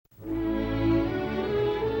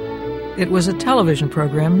It was a television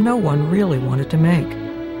program no one really wanted to make.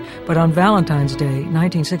 But on Valentine's Day,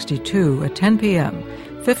 1962, at 10 p.m.,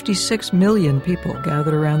 56 million people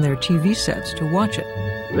gathered around their TV sets to watch it.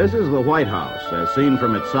 This is the White House, as seen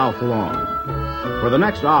from its south lawn. For the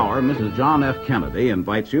next hour, Mrs. John F. Kennedy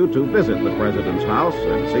invites you to visit the President's house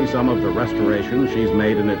and see some of the restorations she's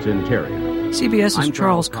made in its interior. CBS's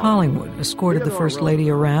Charles Collingwood escorted the First Lady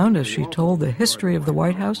around as she told the history of the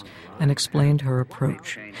White House and explained her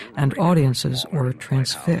approach. And audiences were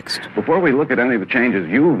transfixed. Before we look at any of the changes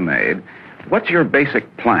you've made, what's your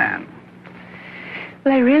basic plan?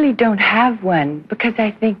 Well, I really don't have one, because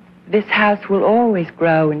I think this house will always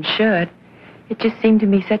grow and should. It just seemed to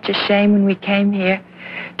me such a shame when we came here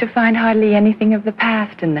to find hardly anything of the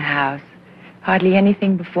past in the house. Hardly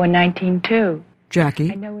anything before 1902. Jackie,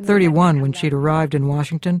 31 when she'd arrived in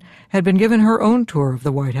Washington, had been given her own tour of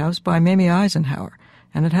the White House by Mamie Eisenhower,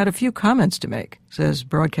 and had a few comments to make, says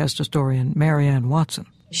broadcast historian Marianne Watson.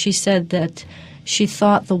 She said that she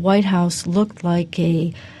thought the White House looked like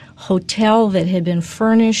a hotel that had been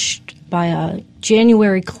furnished by a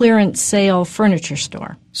January clearance sale furniture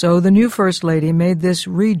store. So the new First Lady made this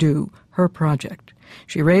redo her project.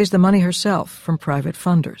 She raised the money herself from private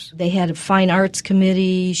funders. They had a fine arts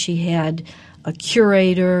committee, she had a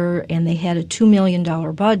curator, and they had a $2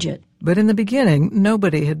 million budget. But in the beginning,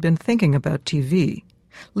 nobody had been thinking about TV,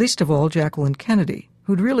 least of all Jacqueline Kennedy,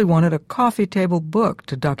 who'd really wanted a coffee table book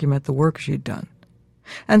to document the work she'd done.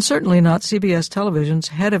 And certainly not CBS Television's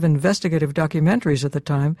head of investigative documentaries at the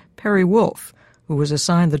time, Perry Wolf, who was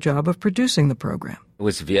assigned the job of producing the program. It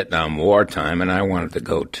was Vietnam War time, and I wanted to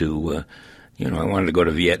go to,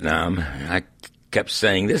 Vietnam. I kept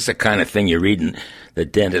saying, this is the kind of thing you read in the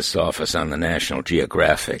dentist's office on the National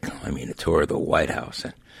Geographic. I mean, a tour of the White House.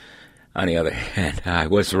 And on the other hand, I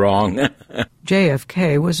was wrong.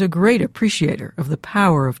 JFK was a great appreciator of the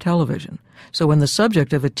power of television. So when the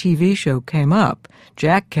subject of a TV show came up,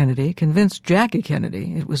 Jack Kennedy convinced Jackie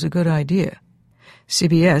Kennedy it was a good idea.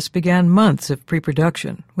 CBS began months of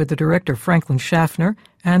pre-production with the director Franklin Schaffner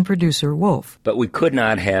and producer Wolf. But we could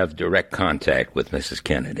not have direct contact with Mrs.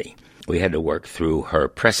 Kennedy. We had to work through her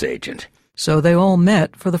press agent. So they all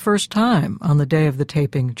met for the first time on the day of the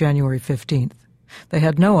taping, January 15th. They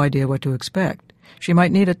had no idea what to expect. She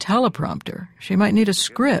might need a teleprompter. She might need a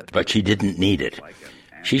script. But she didn't need it.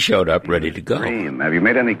 She showed up ready to go. Have you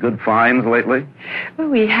made any good finds lately? Well,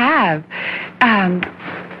 we have.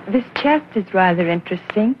 This chest is rather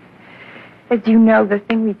interesting. As you know, the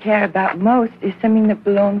thing we care about most is something that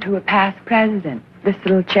belonged to a past president. This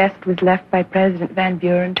little chest was left by President Van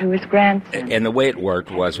Buren to his grandson. And the way it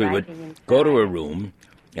worked was we would go to a room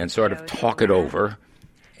and sort of talk it over,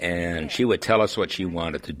 and she would tell us what she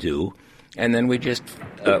wanted to do, and then we'd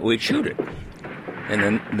shoot it. And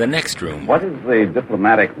then the next room. What is the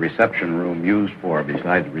diplomatic reception room used for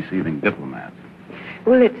besides receiving diplomats?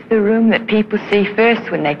 Well, it's the room that people see first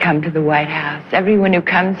when they come to the White House. Everyone who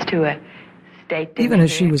comes to a state... Even as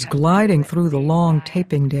she was gliding through the long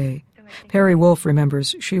taping day, Perry Wolf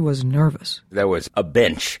remembers she was nervous. There was a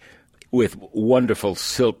bench with wonderful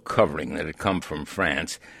silk covering that had come from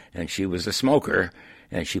France, and she was a smoker,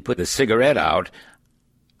 and she put the cigarette out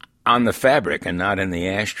on the fabric and not in the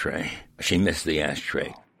ashtray. She missed the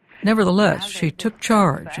ashtray. Nevertheless, she took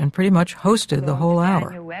charge and pretty much hosted the whole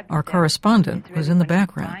hour. Our correspondent was in the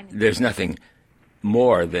background. There's nothing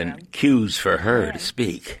more than cues for her to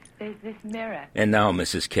speak. And now,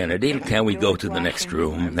 Mrs. Kennedy, can we go to the next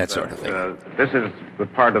room? That sort of thing. This is the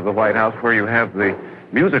part of the White House where you have the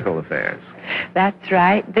musical affairs. That's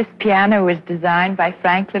right. This piano was designed by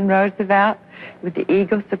Franklin Roosevelt with the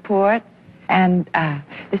eagle support. And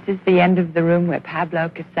this is the end of the room where Pablo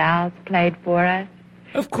Casals played for us.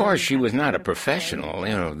 Of course, she was not a professional.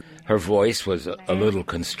 You know, her voice was a little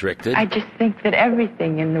constricted. I just think that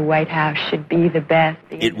everything in the White House should be the best.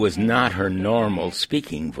 It was not her normal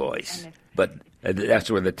speaking voice, but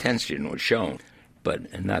that's where the tension was shown,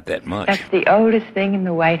 but not that much. That's the oldest thing in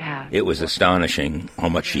the White House. It was astonishing how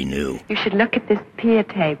much she knew. You should look at this pier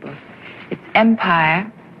table. It's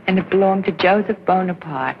Empire, and it belonged to Joseph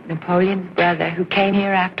Bonaparte, Napoleon's brother, who came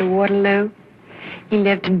here after Waterloo. He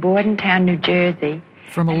lived in Bordentown, New Jersey.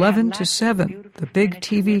 From 11 to 7, the big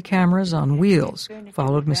TV cameras on wheels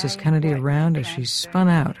followed Mrs. Kennedy around as she spun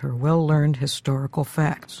out her well-learned historical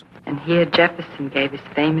facts. And here Jefferson gave his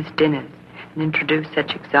famous dinners and introduced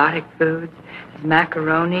such exotic foods as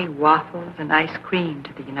macaroni, waffles, and ice cream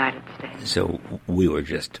to the United States. So we were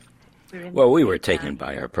we were taken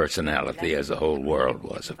by her personality, as the whole world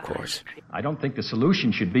was, of course. I don't think the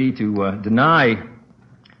solution should be to deny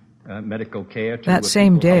medical care to That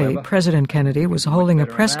same people. day, However, President Kennedy was holding a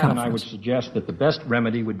press and I would conference. suggest that the best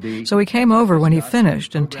remedy would be... So he came over when he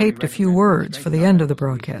finished and taped a few words for the end of the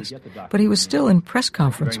broadcast. But he was still in press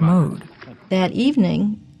conference mode. That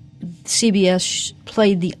evening, CBS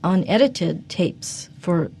played the unedited tapes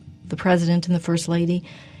for the President and the First Lady,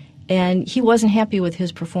 and he wasn't happy with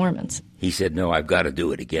his performance. He said, "No, I've got to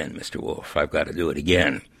do it again, Mr. Wolf. I've got to do it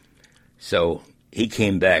again." So he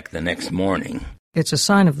came back the next morning. It's a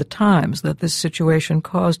sign of the times that this situation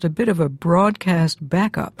caused a bit of a broadcast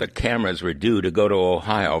backup. The cameras were due to go to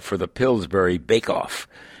Ohio for the Pillsbury Bake-Off.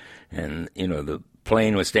 And, the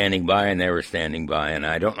plane was standing by and they were standing by. And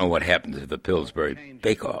I don't know what happened to the Pillsbury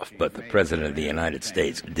Bake-Off, but the President of the United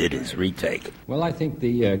States did his retake. Well, I think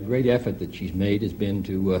the great effort that she's made has been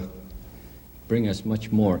to bring us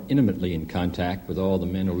much more intimately in contact with all the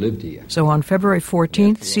men who lived here. So on February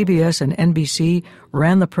 14th, CBS and NBC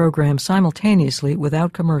ran the program simultaneously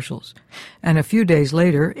without commercials. And a few days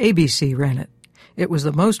later, ABC ran it. It was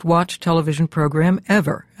the most watched television program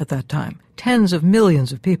ever at that time. Tens of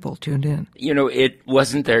millions of people tuned in. It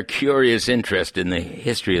wasn't their curious interest in the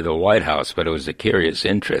history of the White House, but it was a curious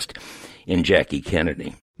interest in Jackie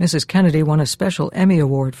Kennedy. Mrs. Kennedy won a special Emmy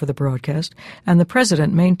Award for the broadcast, and the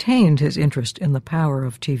president maintained his interest in the power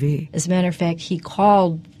of TV. As a matter of fact, he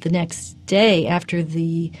called the next day after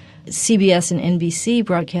the CBS and NBC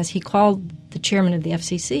broadcast, he called the chairman of the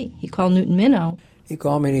FCC. He called Newton Minow. He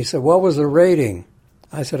called me and he said, "What was the rating?"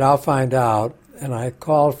 I said, "I'll find out." And I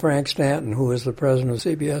called Frank Stanton, who was the president of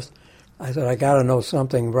CBS. I said, "I got to know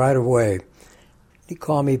something right away." He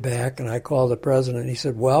called me back, and I called the president. He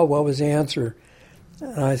said, "Well, what was the answer?"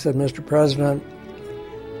 And I said, "Mr. President,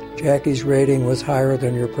 Jackie's rating was higher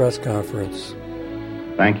than your press conference."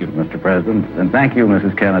 Thank you, Mr. President, and thank you,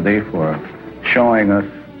 Mrs. Kennedy, for showing us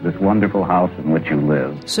this wonderful house in which you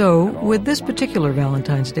live. So, with this particular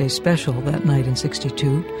Valentine's Day special that night in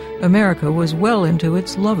 '62, America was well into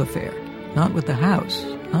its love affair. Not with the house,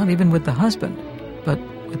 not even with the husband, but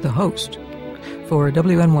with the host. For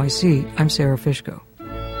WNYC, I'm Sarah Fishko.